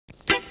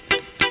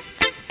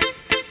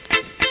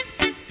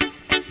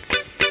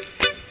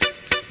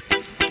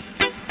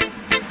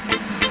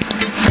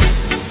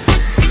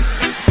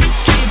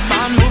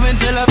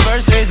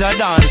days are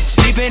done.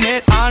 Keeping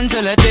it on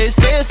till the day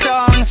stays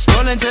strong.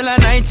 Rolling till the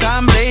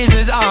nighttime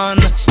blazes on.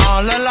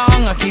 All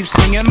along I keep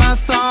singing my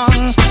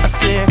song. I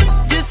say,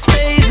 this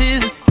phase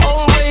is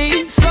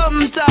always.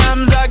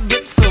 Sometimes I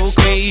get so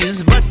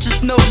crazy, but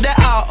just know that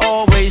I'll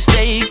always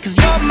stay. Cause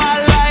you're my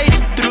light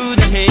through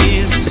the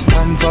haze. It's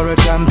time for a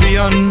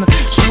champion.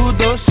 Soothe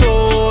the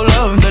soul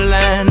of the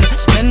land.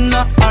 Mend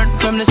the heart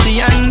from the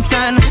sea and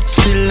sand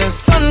till the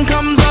sun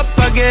comes up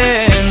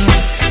again.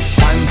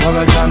 Time for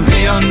a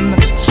champion.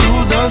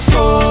 Soothe the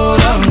soul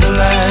of the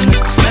land.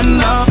 Mend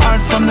the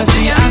heart from the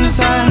sea and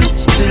sand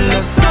till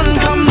the sun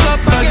comes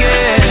up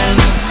again.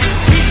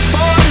 Reach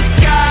for the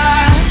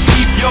sky.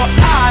 Keep your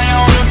eye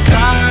on the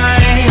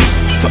prize.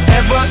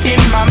 Forever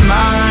in my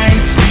mind.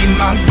 Be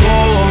my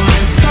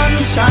golden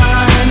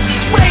sunshine.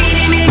 It's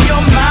raining in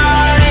your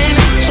mind,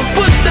 so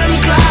push them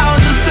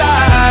clouds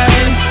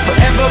aside.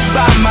 Forever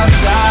by my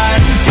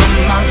side. You're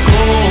my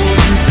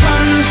golden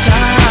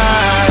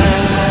sunshine.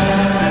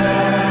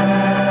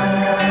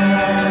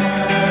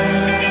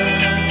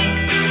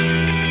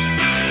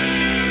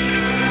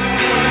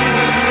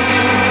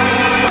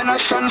 When I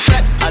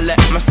sunset, I let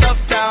myself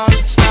down.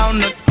 Down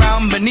the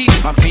ground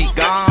beneath my feet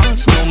gone.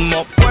 No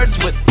more words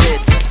with it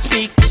to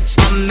speak.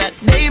 On that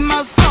day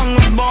my song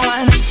was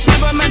born.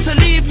 Never meant to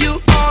leave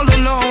you all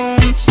alone.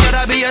 Said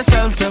I'd be a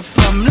shelter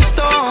from the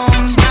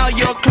storm. Now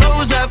your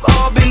clothes have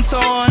all been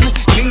torn.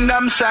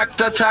 Kingdom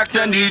sacked, attacked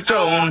and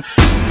dethroned.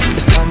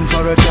 It's time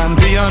for a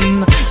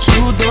champion.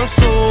 Soothe the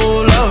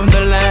soul of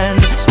the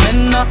land.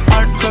 Mend the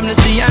heart from the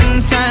sea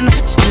and sand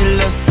till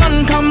the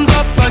sun comes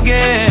up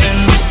again.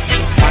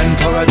 Time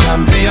for a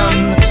champion.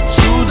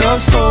 Soothe the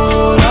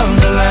soul of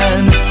the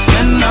land.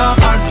 Mend the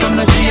heart from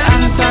the sea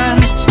and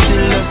sand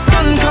till the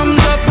sun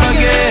comes up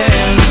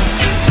again.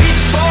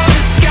 Reach for the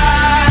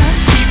sky.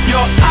 Keep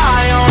your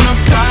eye on the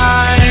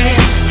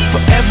prize.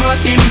 Forever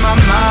in my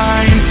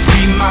mind.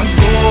 Be my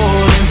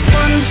golden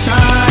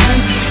sunshine.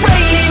 It's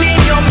raining in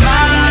your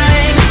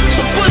mind,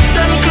 so push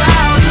them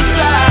clouds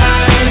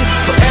aside.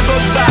 Forever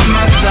by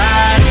my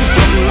side.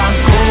 You're my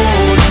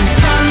golden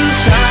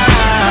sunshine.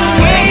 The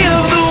way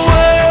of the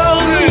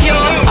world,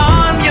 you're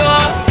on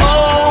your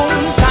own.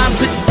 Time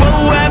to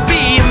grow and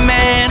be a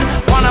man.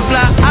 Wanna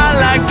fly high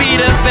like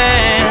Peter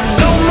Pan.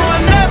 No more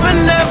never,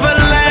 never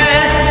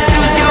land.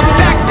 Use your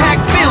backpack,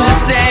 feel the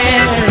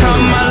sand.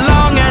 Come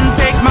along and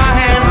take my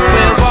hand.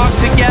 We'll walk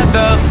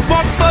together,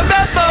 walk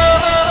forever.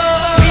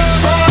 Reach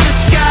for the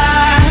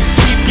sky.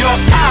 Keep your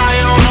eye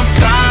on the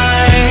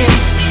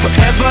prize.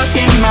 Forever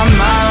in my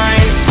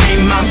mind. Be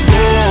my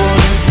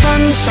golden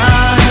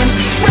sunshine.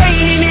 It's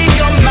raining in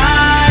your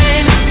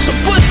mind, so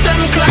push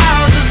them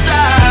clouds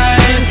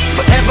aside.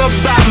 Forever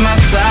by my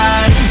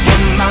side.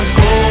 You're my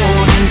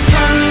golden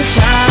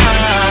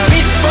sunshine.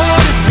 Reach for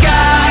the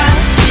sky.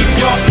 Keep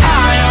your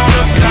eye on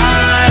the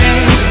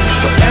prize.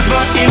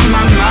 Forever in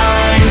my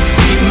mind.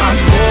 Be my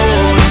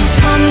golden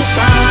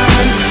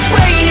sunshine. It's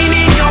raining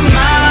in your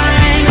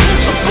mind,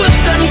 so push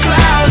them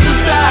clouds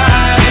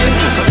aside.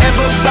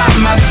 Forever by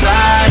my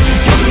side.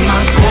 You're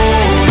my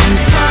golden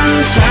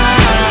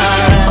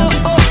sunshine. Oh,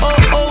 oh, oh,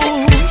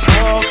 oh.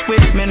 Talk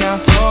with me now,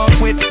 talk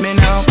with me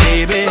now,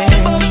 baby. Oh,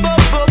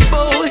 oh,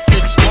 oh, oh.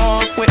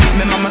 Talk with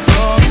me, mama,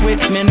 talk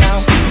with me now.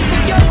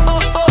 Say, oh,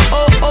 oh,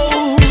 oh,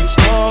 oh.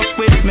 Talk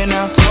with me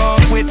now,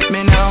 talk with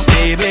me now,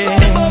 baby. Oh,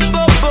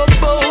 oh, oh,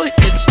 oh.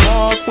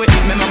 Talk with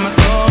me, mama,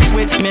 talk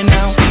with me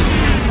now.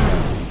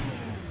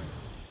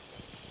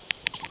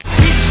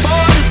 Reach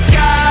for the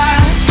sky.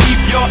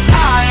 Keep your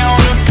eye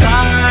on the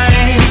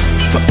prize.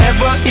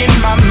 Forever in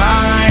my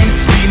mind.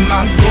 Be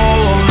my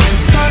golden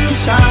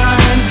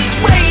sunshine. It's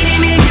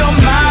raining in your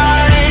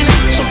mind,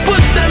 so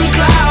push them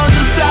clouds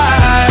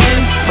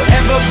aside.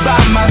 Forever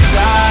by my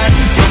side.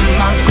 You're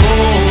my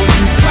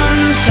golden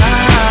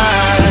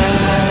sunshine.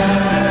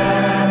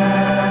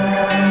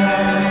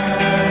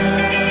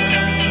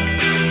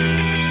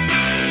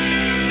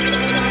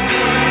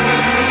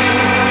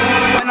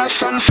 When I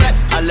sunset,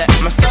 I let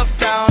myself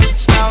down.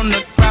 Down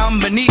the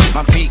ground beneath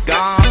my feet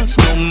gone.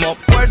 No more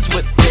words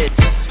with it